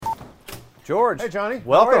George. Hey, Johnny.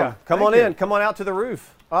 Welcome. How are ya? Come on Thank you. in. Come on out to the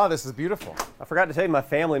roof. Oh, this is beautiful. I forgot to tell you, my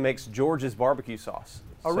family makes George's barbecue sauce.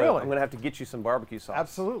 Oh, So really? I'm going to have to get you some barbecue sauce.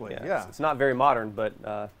 Absolutely, yeah. It's not very modern, but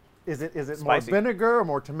Is it more Spicy. vinegar or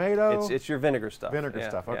more tomato? it's your vinegar stuff. Vinegar Yeah,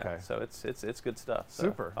 stuff, yeah. okay. So it's good stuff. So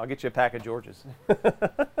Super. I'll get you a pack of George's.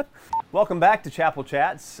 Welcome back to Chapel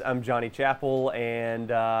Chats. I'm Johnny Chappell,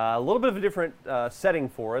 and a little bit of a different setting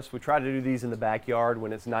for us. We try to do these in the backyard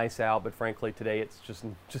when it's nice out, but frankly today it's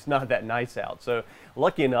just not that nice out. So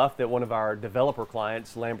lucky enough that one of our developer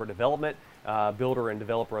clients, Lambert Development, builder and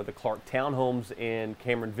developer of the Clark Townhomes in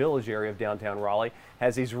Cameron Village area of downtown Raleigh,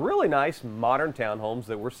 has these really nice modern townhomes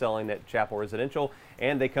that we're selling at Chapel Residential,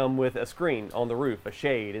 and they come with a screen on the roof, a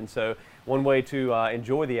shade. And so one way to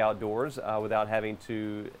enjoy the outdoors without having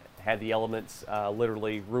to have the elements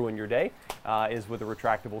literally ruin your day is with a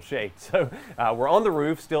retractable shade. So we're on the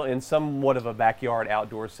roof, still in somewhat of a backyard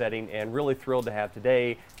outdoor setting, and really thrilled to have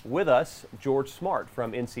today with us George Smart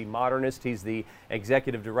from NC Modernist. He's the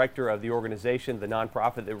executive director of the organization, the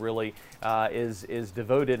nonprofit that really is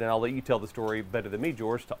devoted, and I'll let you tell the story better than me,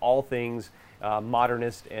 George, to all things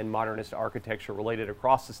modernist and modernist architecture related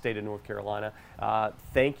across the state of North Carolina.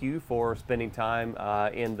 Thank you for spending time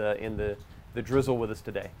in the drizzle with us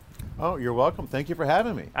today. Oh, you're welcome. Thank you for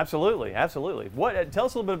having me. Absolutely, absolutely. Tell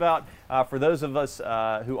us a little bit about, for those of us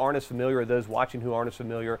who aren't as familiar, or those watching who aren't as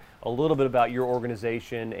familiar, a little bit about your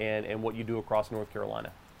organization and what you do across North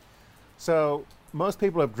Carolina. So most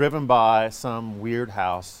people have driven by some weird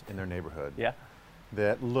house in their neighborhood Yeah.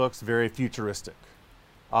 that looks very futuristic.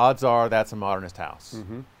 Odds are that's a modernist house.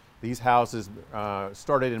 These houses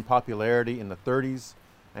started in popularity in the 30s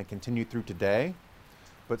and continue through today.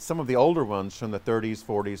 But some of the older ones from the 30s,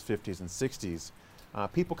 40s, 50s, and 60s,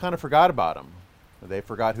 people kind of forgot about them. They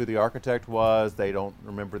forgot who the architect was, they don't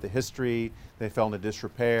remember the history, they fell into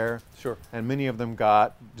disrepair, Sure. and many of them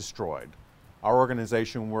got destroyed. Our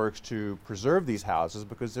organization works to preserve these houses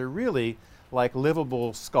because they're really like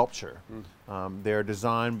livable sculpture. They're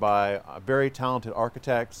designed by very talented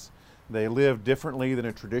architects. They live differently than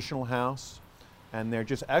a traditional house, and they're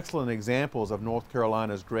just excellent examples of North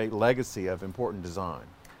Carolina's great legacy of important design.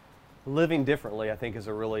 Living differently, I think, is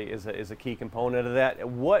a key component of that.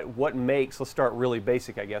 What makes, let's start really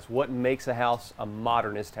basic, I guess. What makes a house a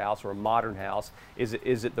modernist house or a modern house? Is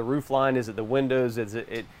it the roof line? Is it the windows?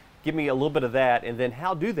 Give me a little bit of that, and then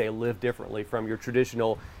how do they live differently from your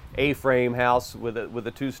traditional A-frame house with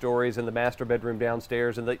the 2 stories and the master bedroom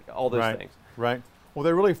downstairs and all those things? Right. Well,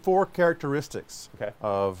 there are really 4 characteristics Okay.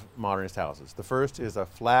 of modernist houses. The first is a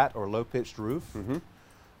flat or low-pitched roof.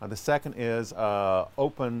 The second is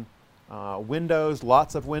open windows,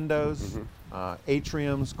 lots of windows,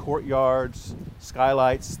 atriums, courtyards,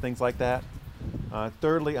 skylights, things like that.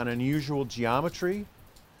 Thirdly, an unusual geometry,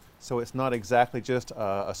 so it's not exactly just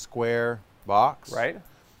a square box. Right.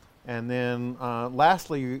 And then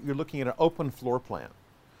lastly, you're looking at an open floor plan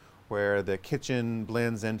where the kitchen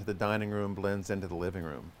blends into the dining room, blends into the living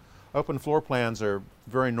room. Open floor plans are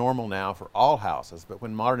very normal now for all houses, but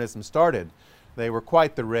when modernism started, they were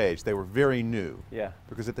quite the rage. They were very new. Yeah.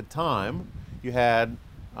 Because at the time, you had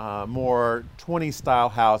more 20-style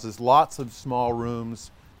houses, lots of small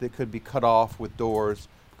rooms that could be cut off with doors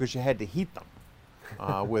because you had to heat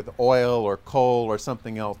them with oil or coal or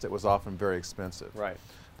something else that was often very expensive. Right.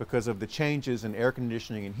 Because of the changes in air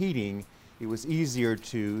conditioning and heating, it was easier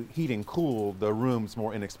to heat and cool the rooms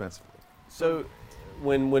more inexpensively. So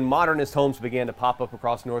when modernist homes began to pop up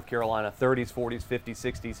across North Carolina, 30s, 40s, 50s,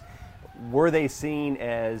 60s, were they seen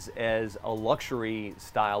as a luxury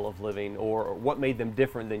style of living, or what made them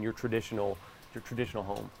different than your traditional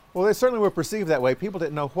home? Well, they certainly were perceived that way. People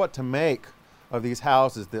didn't know what to make of these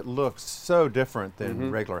houses that looked so different than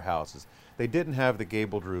regular houses. They didn't have the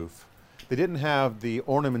gabled roof. They didn't have the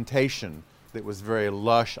ornamentation that was very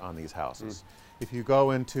lush on these houses. If you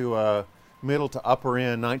go into a middle to upper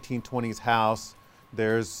end 1920s house,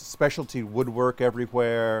 there's specialty woodwork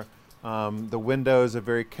everywhere. The windows are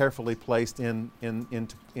very carefully placed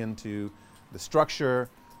into the structure.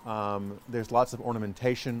 There's lots of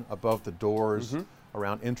ornamentation above the doors,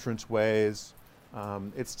 around entranceways.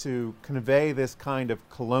 It's to convey this kind of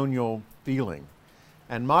colonial feeling.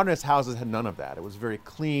 And modernist houses had none of that. It was very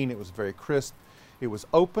clean, it was very crisp, it was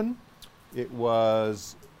open, it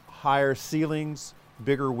was higher ceilings,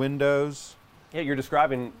 bigger windows. Yeah, you're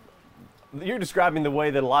describing the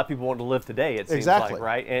way that a lot of people want to live today, it seems like,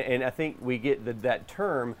 right? And I think we get that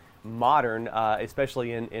term modern,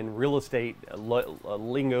 especially in real estate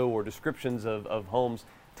lingo or descriptions of homes,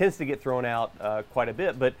 tends to get thrown out quite a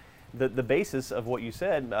bit. But the basis of what you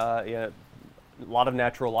said, a lot of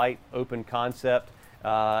natural light, open concept,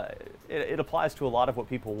 it applies to a lot of what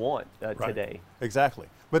people want today. Exactly.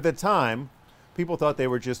 But at the time, people thought they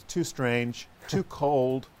were just too strange, too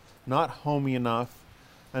cold, not homey enough,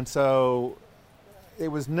 and so it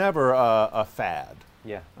was never a fad.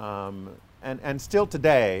 Yeah. And still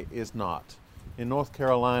today is not. In North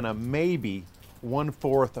Carolina, maybe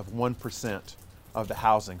 1/4 of 1% of the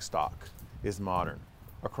housing stock is modern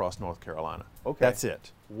across North Carolina. Okay. That's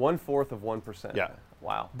it. 1/4 of 1%. Yeah.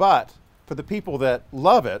 Wow. But for the people that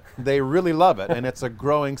love it, they really love it, and it's a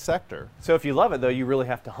growing sector. So if you love it, though, you really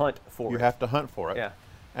have to hunt for it. You have to hunt for it. Yeah.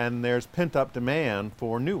 And there's pent-up demand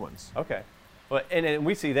for new ones. Okay. Well, and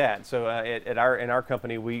we see that. So in our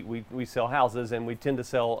company, we sell houses, and we tend to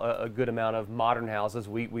sell a good amount of modern houses.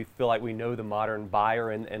 We feel like we know the modern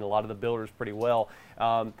buyer and a lot of the builders pretty well.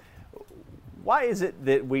 Why is it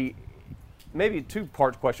that maybe a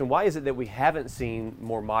two-part question, why is it that we haven't seen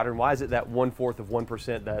more modern? Why is it that 1/4 of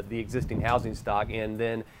 1%, the existing housing stock? And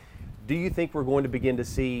then do you think we're going to begin to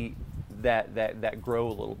see that grow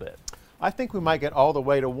a little bit? I think we might get all the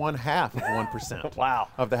way to 1/2 of 1% Wow.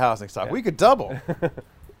 of the housing stock. Yeah. We could double.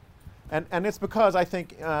 and it's because I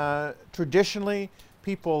think traditionally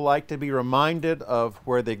people like to be reminded of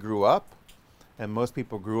where they grew up, and most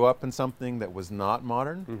people grew up in something that was not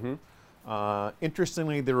modern. Mm-hmm.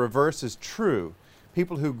 Interestingly, the reverse is true.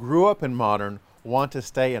 People who grew up in modern want to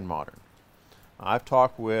stay in modern. I've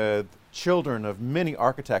talked with children of many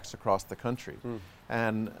architects across the country,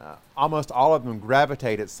 and almost all of them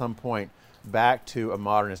gravitate at some point back to a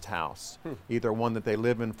modernist house, either one that they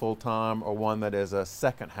live in full time or one that is a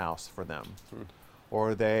second house for them,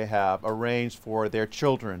 or they have arranged for their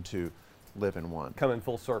children to live in one. Coming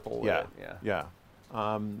full circle with it. Yeah.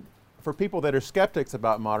 For people that are skeptics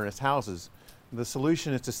about modernist houses, the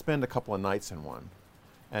solution is to spend a couple of nights in one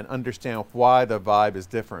and understand why the vibe is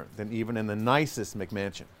different than even in the nicest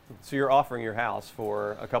McMansion. So you're offering your house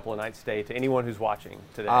for a couple of nights stay to anyone who's watching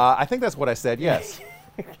today? I think that's what I said, yes.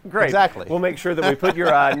 Great. Exactly. We'll make sure that we put your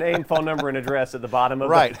name, phone number, and address at the bottom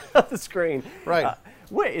of, of the screen. Right.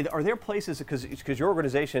 Wait, are there places, because your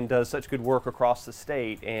organization does such good work across the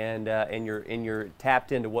state, and you're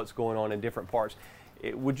tapped into what's going on in different parts.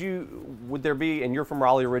 Would there be, and you're from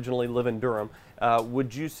Raleigh originally, live in Durham,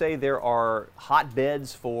 would you say there are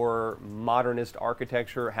hotbeds for modernist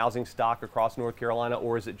architecture, housing stock across North Carolina,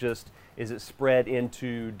 or is it spread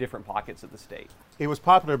into different pockets of the state? It was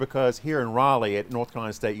popular because here in Raleigh at North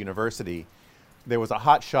Carolina State University, there was a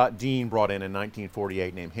hotshot dean brought in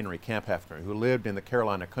 1948 named Henry Campheffner, who lived in the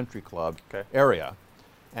Carolina Country Club area,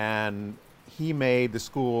 and he made the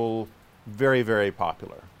school very, very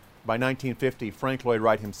popular. By 1950, Frank Lloyd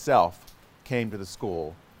Wright himself came to the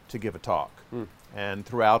school to give a talk. And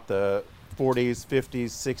throughout the 40s,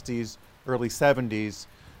 50s, 60s, early 70s,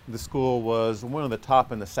 the school was one of the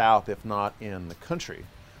top in the South, if not in the country.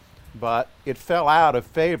 But it fell out of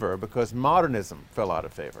favor because modernism fell out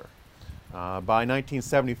of favor. By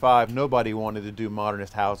 1975, nobody wanted to do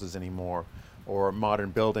modernist houses anymore or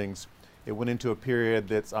modern buildings. It went into a period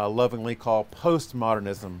that's lovingly called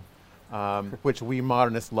postmodernism, which we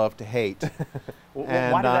modernists love to hate.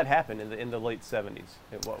 Why did that happen in the late 70s?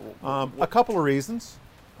 A couple of reasons.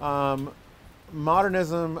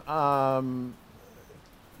 Modernism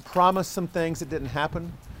promised some things that didn't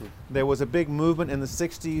happen. There was a big movement in the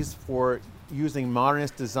 60s for using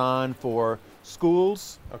modernist design for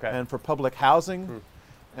schools and for public housing.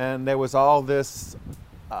 And there was all this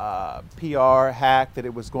PR hack that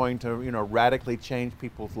it was going to radically change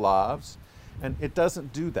people's lives. And it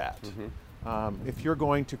doesn't do that. If you're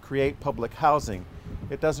going to create public housing,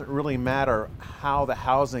 it doesn't really matter how the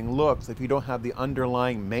housing looks if you don't have the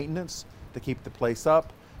underlying maintenance to keep the place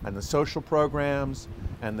up, and the social programs,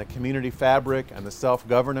 and the community fabric, and the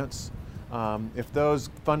self-governance. If those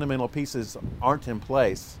fundamental pieces aren't in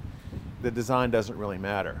place, the design doesn't really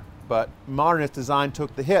matter. But modernist design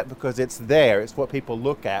took the hit because it's there. It's what people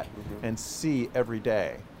look at and see every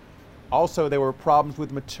day. Also, there were problems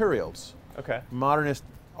with materials. Modernist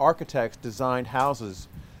architects designed houses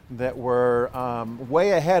that were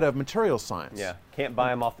way ahead of material science. Yeah, can't buy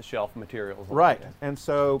them off the shelf materials. Right, and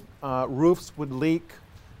so roofs would leak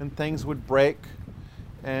and things would break,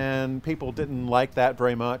 and people didn't like that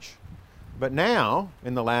very much. But now,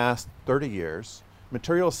 in the last 30 years,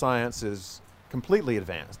 material science is completely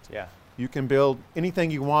advanced. Yeah. You can build anything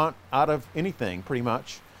you want out of anything, pretty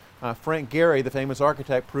much. Frank Gehry, the famous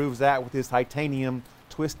architect, proves that with his titanium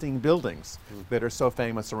twisting buildings that are so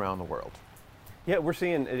famous around the world. Yeah, we're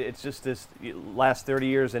seeing it's just this last 30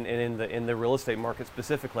 years, and in the real estate market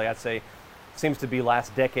specifically, I'd say seems to be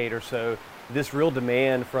last decade or so, this real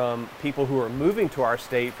demand from people who are moving to our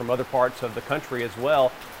state from other parts of the country as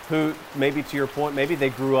well who, maybe to your point, maybe they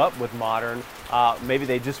grew up with modern, maybe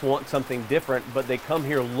they just want something different, but they come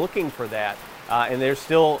here looking for that. And there's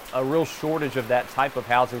still a real shortage of that type of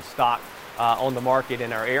housing stock on the market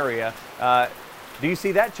in our area. Do you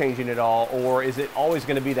see that changing at all, or is it always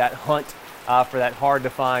going to be that hunt for that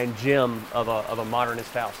hard-to-find gem of a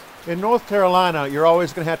modernist house? In North Carolina, you're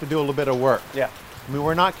always going to have to do a little bit of work. Yeah. I mean,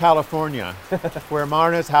 we're not California, where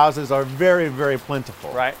modernist houses are very, very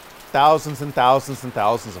plentiful. Right. Thousands and thousands and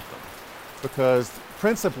thousands of them. Because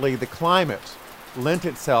principally the climate lent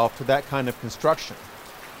itself to that kind of construction.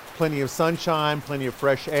 Plenty of sunshine, plenty of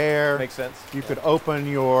fresh air. Makes sense. You could open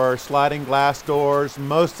your sliding glass doors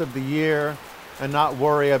most of the year and not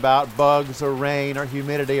worry about bugs or rain or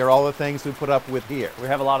humidity or all the things we put up with here. We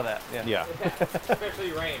have a lot of that. Yeah. Yeah.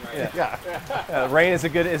 Especially rain, right? Yeah. Rain is a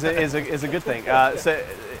good good thing. So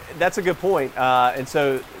that's a good point. And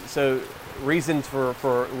so reasons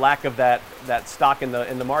for lack of that stock in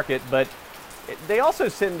the market, but they also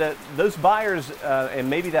tend to, those buyers, and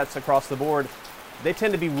maybe that's across the board, they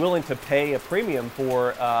tend to be willing to pay a premium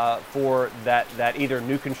for that either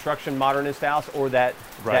new construction modernist house or that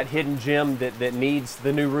hidden gem that needs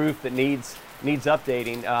the new roof, that needs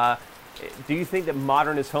updating. Do you think that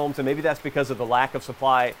modernist homes, and maybe that's because of the lack of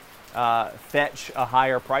supply, fetch a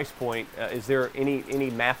higher price point? Is there any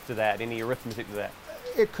math to that, any arithmetic to that?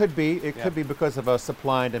 It could be. It could be because of a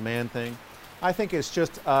supply and demand thing. I think it's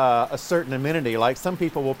just a certain amenity. Like some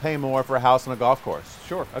people will pay more for a house on a golf course.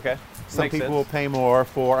 Sure. Okay. Some Makes people sense. will pay more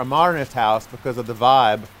for a modernist house because of the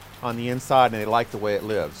vibe on the inside and they like the way it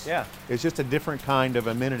lives. Yeah. It's just a different kind of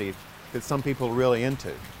amenity that some people are really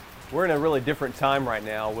into. We're in a really different time right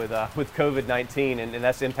now with COVID-19, and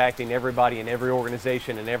that's impacting everybody in every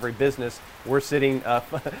organization and every business. We're sitting a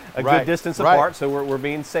good distance apart, so we're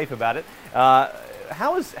being safe about it.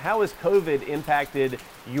 How has COVID impacted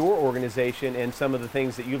your organization and some of the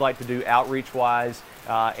things that you like to do outreach-wise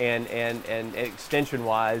and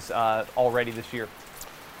extension-wise already this year?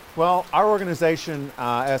 Well, our organization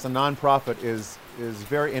as a nonprofit is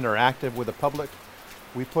very interactive with the public.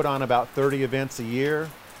 We put on about 30 events a year,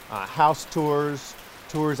 house tours,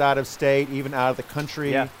 tours out of state, even out of the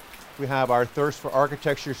country. Yeah. We have our Thirst for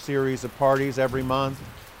Architecture series of parties every month.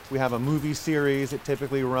 We have a movie series that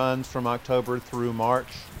typically runs from October through March.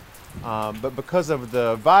 But because of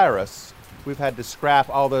the virus, we've had to scrap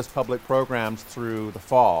all those public programs through the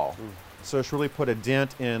fall. So it's really put a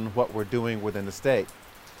dent in what we're doing within the state.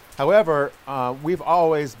 However, we've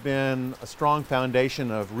always been a strong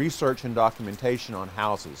foundation of research and documentation on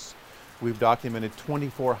houses. We've documented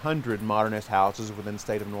 2,400 modernist houses within the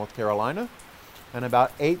state of North Carolina and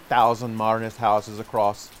about 8,000 modernist houses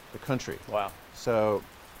across the country. Wow. So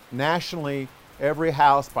nationally, every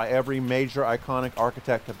house by every major iconic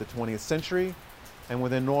architect of the 20th century, and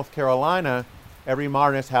within North Carolina, every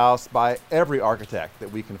modernist house by every architect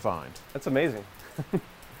that we can find. That's amazing.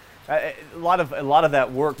 A lot of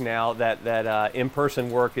that work now, that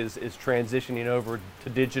in-person work is transitioning over to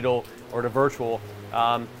digital or to virtual.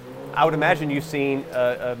 I would imagine you've seen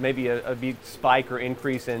maybe a big spike or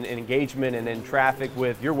increase in engagement and in traffic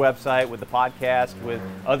with your website, with the podcast, with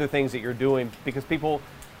other things that you're doing, because people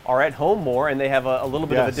are at home more and they have a little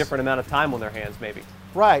bit of a different amount of time on their hands maybe.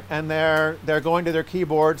 Right, and they're going to their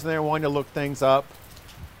keyboards and they're wanting to look things up.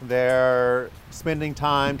 They're spending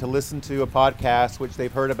time to listen to a podcast which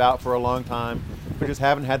they've heard about for a long time, but just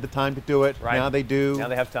haven't had the time to do it. Right. Now they do. Now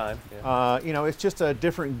they have time. Yeah. You know, it's just a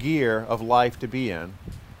different gear of life to be in.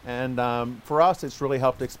 And for us, it's really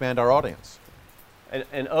helped expand our audience.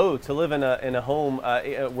 And to live in a home,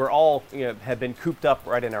 we're all have been cooped up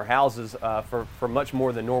right in our houses for much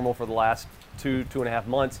more than normal for the last two and a half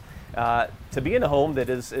months. To be in a home that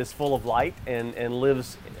is full of light and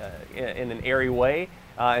lives in an airy way,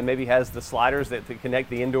 and maybe has the sliders that connect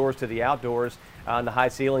the indoors to the outdoors, and the high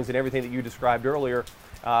ceilings and everything that you described earlier.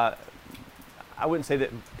 I wouldn't say that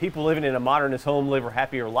people living in a modernist home live a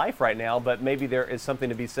happier life right now, but maybe there is something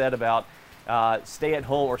to be said about stay at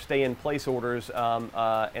home or stay in place orders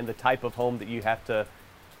and the type of home that you have to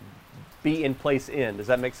be in place in. Does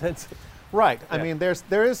that make sense? Right. Yeah. I mean,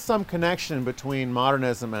 there is some connection between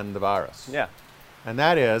modernism and the virus. Yeah. And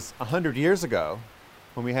that is 100 years ago,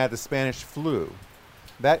 when we had the Spanish flu,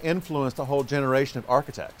 that influenced a whole generation of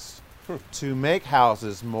architects to make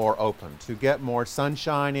houses more open, to get more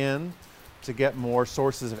sunshine in, to get more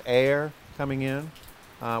sources of air coming in.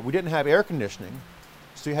 We didn't have air conditioning,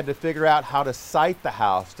 so you had to figure out how to site the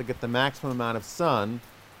house to get the maximum amount of sun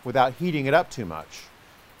without heating it up too much.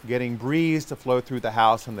 Getting breeze to flow through the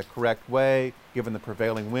house in the correct way, given the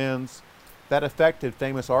prevailing winds. That affected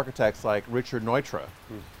famous architects like Richard Neutra,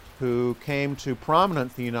 who came to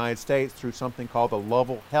prominence in the United States through something called the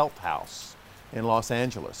Lovell Health House in Los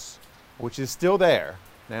Angeles, which is still there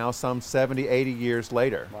now some 70, 80 years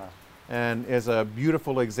later. Wow. And is a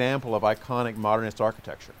beautiful example of iconic modernist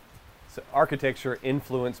architecture. So architecture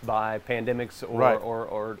influenced by pandemics,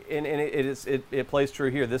 and it plays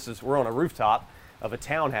true here. We're on a rooftop of a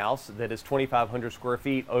townhouse that is 2,500 square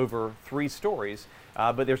feet over 3 stories,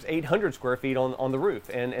 but there's 800 square feet on the roof,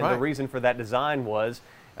 and the reason for that design was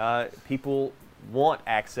people want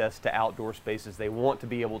access to outdoor spaces. They want to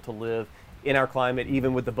be able to live in our climate,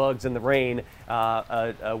 even with the bugs and the rain,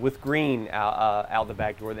 with green out the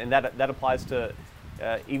back door, and that applies to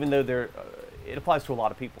even though it applies to a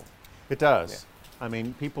lot of people. It does. Yeah. I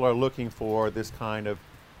mean, people are looking for this kind of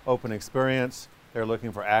open experience. They're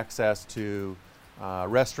looking for access to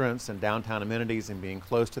restaurants and downtown amenities and being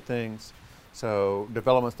close to things. So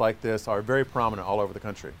developments like this are very prominent all over the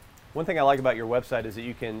country. One thing I like about your website is that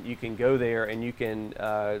you can go there and you can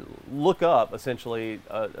look up essentially.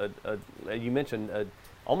 You mentioned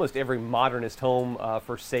almost every modernist home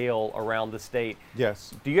for sale around the state.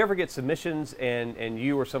 Yes. Do you ever get submissions and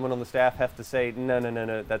you or someone on the staff have to say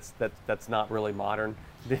no, that's not really modern?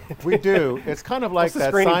 We do. It's kind of like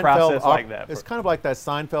that Seinfeld. It's kind of like that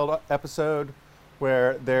Seinfeld episode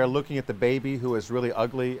where they're looking at the baby who is really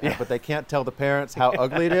ugly, but they can't tell the parents how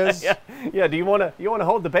ugly it is. Yeah. Do you want to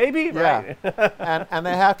hold the baby? Yeah. Right. and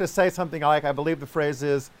they have to say something like, I believe the phrase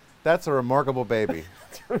is, "That's a remarkable baby."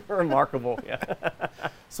 Remarkable. Yeah.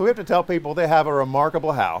 So we have to tell people they have a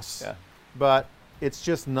remarkable house, but it's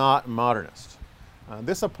just not modernist.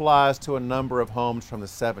 This applies to a number of homes from the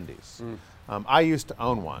 70s. I used to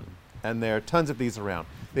own one, and there are tons of these around.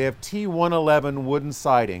 They have T111 wooden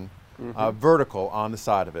siding, vertical on the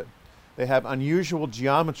side of it. They have unusual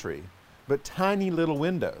geometry, but tiny little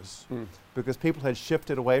windows, because people had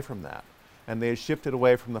shifted away from that, and they had shifted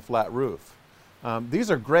away from the flat roof. These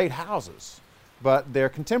are great houses, but they're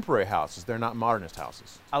contemporary houses. They're not modernist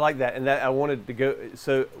houses. I like that, and that I wanted to go.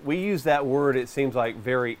 So we use that word, it seems like,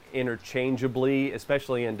 very interchangeably,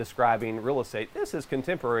 especially in describing real estate. This is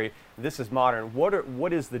contemporary. This is modern.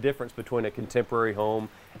 What is the difference between a contemporary home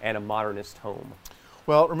and a modernist home?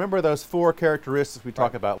 Well, remember those 4 characteristics we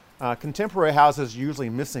talk about. Contemporary houses usually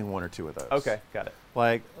missing 1 or 2 of those. Okay, got it.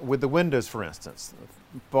 Like with the windows, for instance,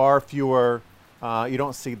 far fewer. You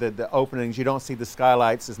don't see the openings. You don't see the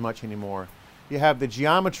skylights as much anymore. You have the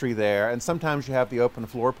geometry there, and sometimes you have the open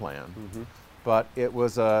floor plan. But it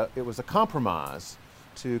was a compromise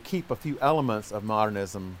to keep a few elements of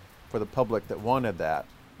modernism for the public that wanted that,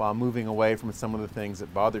 while moving away from some of the things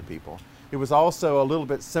that bothered people. It was also a little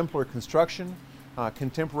bit simpler construction.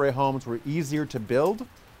 Contemporary homes were easier to build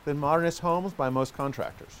than modernist homes by most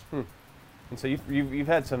contractors. And so you've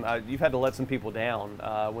had to let some people down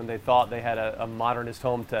when they thought they had a modernist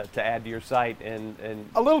home to add to your site, and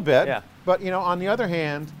a little bit. Yeah. But on the other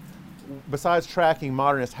hand, besides tracking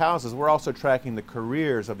modernist houses, we're also tracking the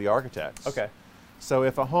careers of the architects. Okay. So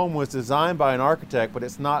if a home was designed by an architect but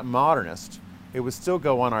it's not modernist, it would still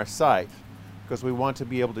go on our site, because we want to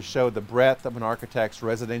be able to show the breadth of an architect's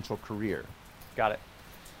residential career. Got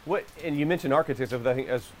it. And you mentioned architects, I think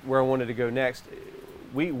that's where I wanted to go next.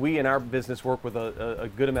 We in our business work with a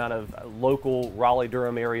good amount of local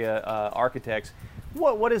Raleigh-Durham area architects.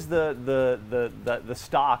 What is the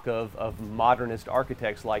stock of modernist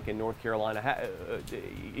architects like in North Carolina?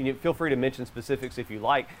 Feel free to mention specifics if you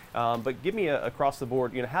like, but give me across the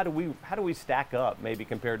board. How do we stack up maybe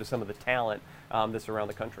compared to some of the talent that's around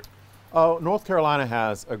the country? Oh, North Carolina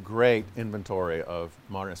has a great inventory of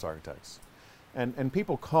modernist architects, and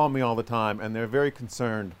people call me all the time, and they're very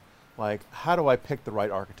concerned. Like, how do I pick the right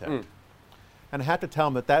architect? And I have to tell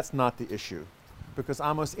them that that's not the issue, because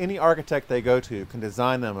almost any architect they go to can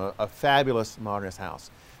design them a fabulous modernist house.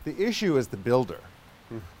 The issue is the builder.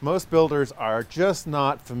 Most builders are just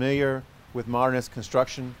not familiar with modernist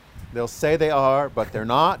construction. They'll say they are, but they're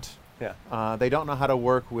not. Yeah. They don't know how to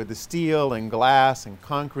work with the steel and glass and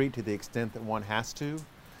concrete to the extent that one has to.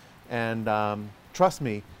 And trust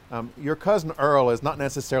me, your cousin Earl is not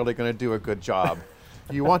necessarily going to do a good job.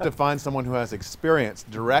 You want to find someone who has experience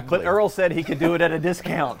directly. But Earl said he could do it at a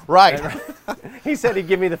discount. Right. He said he'd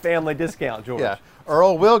give me the family discount, George. Yeah.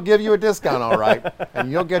 Earl will give you a discount, all right,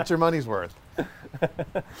 and you'll get your money's worth.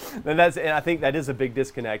 And I think that is a big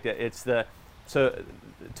disconnect. It's to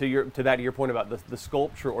your point about the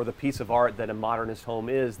sculpture or the piece of art that a modernist home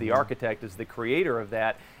is. The architect is the creator of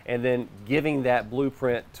that, and then giving that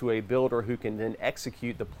blueprint to a builder who can then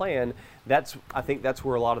execute the plan. I think that's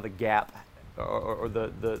where a lot of the gap or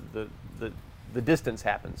the the distance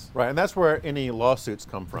happens. Right, and that's where any lawsuits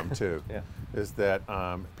come from too. Yeah. Is that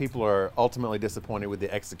people are ultimately disappointed with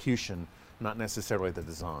the execution, not necessarily the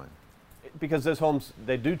design. Because those homes,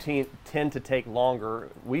 they do tend to take longer,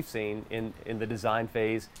 we've seen, in the design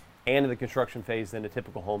phase and in the construction phase than a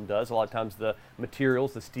typical home does. A lot of times the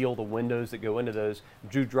materials, the steel, the windows that go into those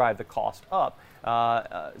do drive the cost up.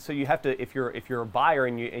 So you have to, if you're a buyer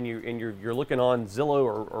and you're looking on Zillow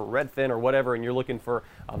or Redfin or whatever, and you're looking for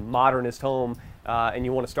a modernist home, and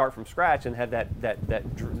you want to start from scratch and have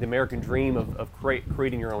the American dream of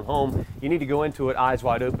creating your own home, you need to go into it eyes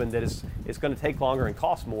wide open. That it's going to take longer and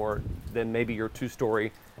cost more than maybe your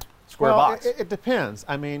two-story square box. It depends.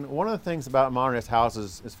 I mean, one of the things about modernist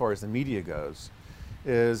houses, as far as the media goes,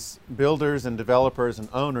 is builders and developers and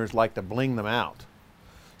owners like to bling them out.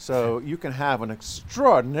 So you can have an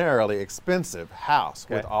extraordinarily expensive house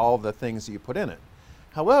with all the things that you put in it.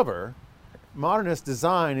 However, modernist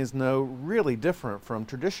design is really different from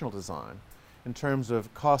traditional design. In terms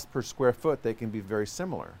of cost per square foot, they can be very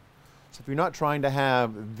similar. So if you're not trying to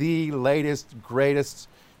have the latest, greatest,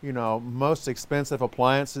 most expensive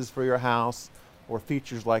appliances for your house or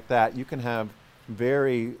features like that, you can have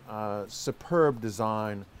very superb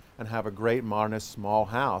design and have a great modernist small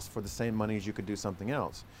house for the same money as you could do something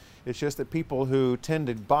else. It's just that people who tend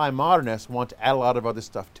to buy modernist want to add a lot of other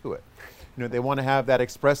stuff to it. They want to have that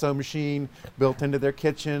espresso machine built into their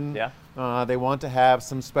kitchen. Yeah. They want to have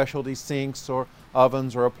some specialty sinks or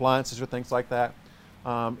ovens or appliances or things like that.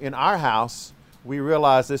 In our house, we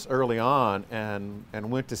realized this early on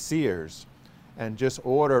and went to Sears and just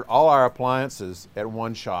ordered all our appliances at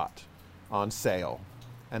one shot on sale.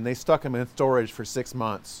 And they stuck them in storage for 6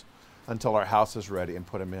 months until our house was ready and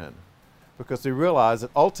put them in. Because we realized that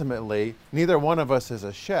ultimately neither one of us is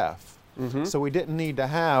a chef. So we didn't need to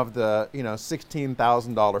have the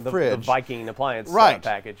 $16,000 fridge. The Viking appliance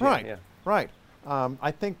package. Right.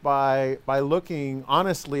 I think by looking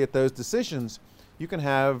honestly at those decisions, you can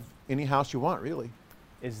have any house you want, really.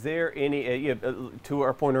 Is there any, to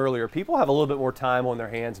our point earlier, people have a little bit more time on their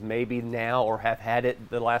hands maybe now or have had it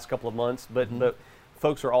the last couple of months, but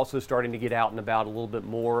folks are also starting to get out and about a little bit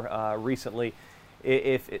more recently.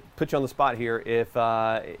 If it puts you on the spot here, if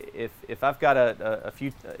I've got a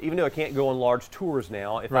few, even though I can't go on large tours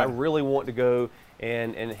now, if I really want to go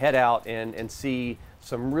and head out and see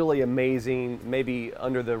some really amazing, maybe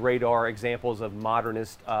under the radar examples of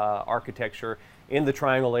modernist architecture in the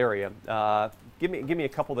Triangle area, give me a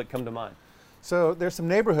couple that come to mind. So there's some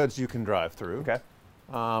neighborhoods you can drive through. Okay.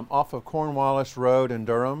 Off of Cornwallis Road in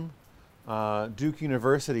Durham, Duke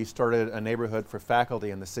University started a neighborhood for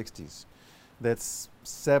faculty in the 60s. That's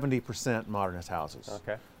 70% modernist houses.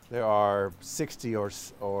 Okay. There are 60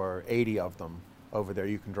 or 80 of them over there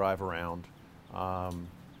you can drive around.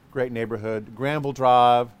 Great neighborhood. Granville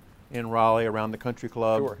Drive in Raleigh around the Country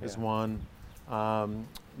Club is one.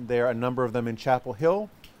 There are a number of them in Chapel Hill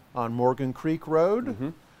on Morgan Creek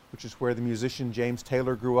Road, which is where the musician James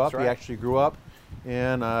Taylor grew up. He actually grew up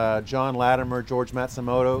in John Latimer, George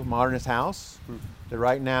Matsumoto modernist house that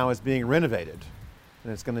right now is being renovated.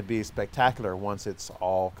 And it's going to be spectacular once it's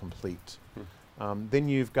all complete. Then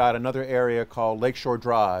you've got another area called Lakeshore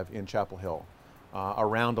Drive in Chapel Hill,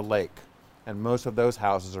 around a lake. And most of those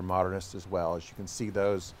houses are modernist as well, as you can see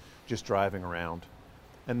those just driving around.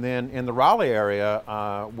 And then in the Raleigh area,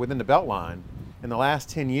 within the Beltline, in the last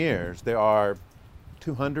 10 years, there are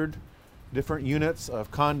 200 different units of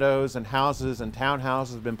condos and houses and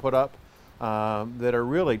townhouses have been put up that are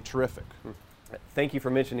really terrific. Thank you for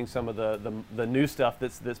mentioning some of the new stuff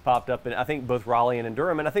that's popped up in, I think, both Raleigh and in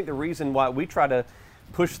Durham. And I think the reason why we try to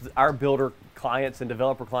push our builder clients and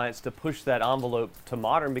developer clients to push that envelope to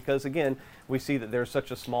modern, because again, we see that there's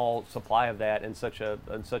such a small supply of that and such a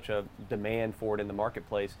demand for it in the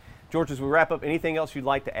marketplace. George, as we wrap up, anything else you'd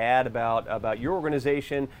like to add about your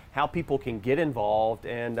organization, how people can get involved,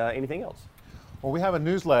 and anything else? Well, we have a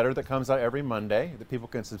newsletter that comes out every Monday that people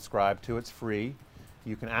can subscribe to. It's free.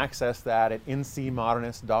 You can access that at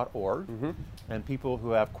ncmodernist.org. And people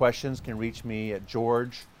who have questions can reach me at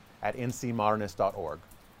george@ncmodernist.org.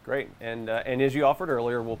 Great, and as you offered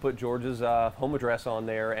earlier, we'll put George's home address on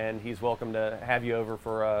there, and he's welcome to have you over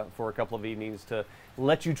for a couple of evenings to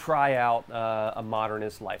let you try out a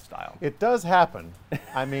modernist lifestyle. It does happen.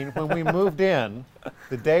 I mean, when we moved in,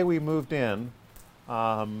 the day we moved in,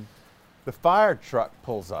 the fire truck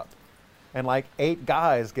pulls up, and like 8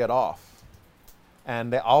 guys get off.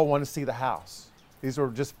 And they all want to see the house. These were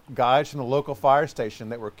just guys from the local fire station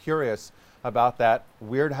that were curious about that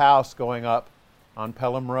weird house going up on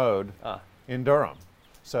Pelham Road in Durham.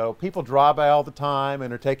 So people drive by all the time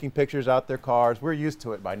and are taking pictures out their cars. We're used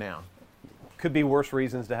to it by now. Could be worse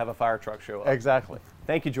reasons to have a fire truck show up. Exactly.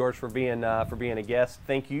 Thank you, George, for being a guest.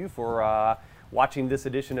 Thank you for watching this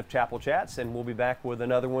edition of Chapel Chats, and we'll be back with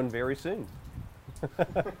another one very soon.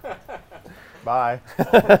 Bye.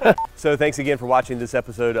 So thanks again for watching this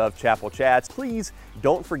episode of Chapel Chats. Please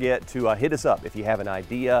don't forget to hit us up if you have an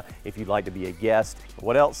idea, if you'd like to be a guest.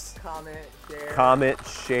 What else? Comment,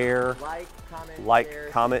 share,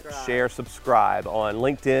 Comment, share, subscribe on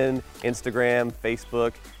LinkedIn, Instagram,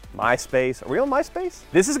 Facebook, MySpace. Are we on MySpace?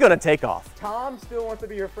 This is going to take off. Tom still wants to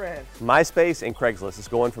be your friend. MySpace and Craigslist. It's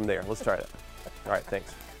going from there. Let's try that. All right,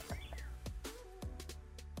 thanks.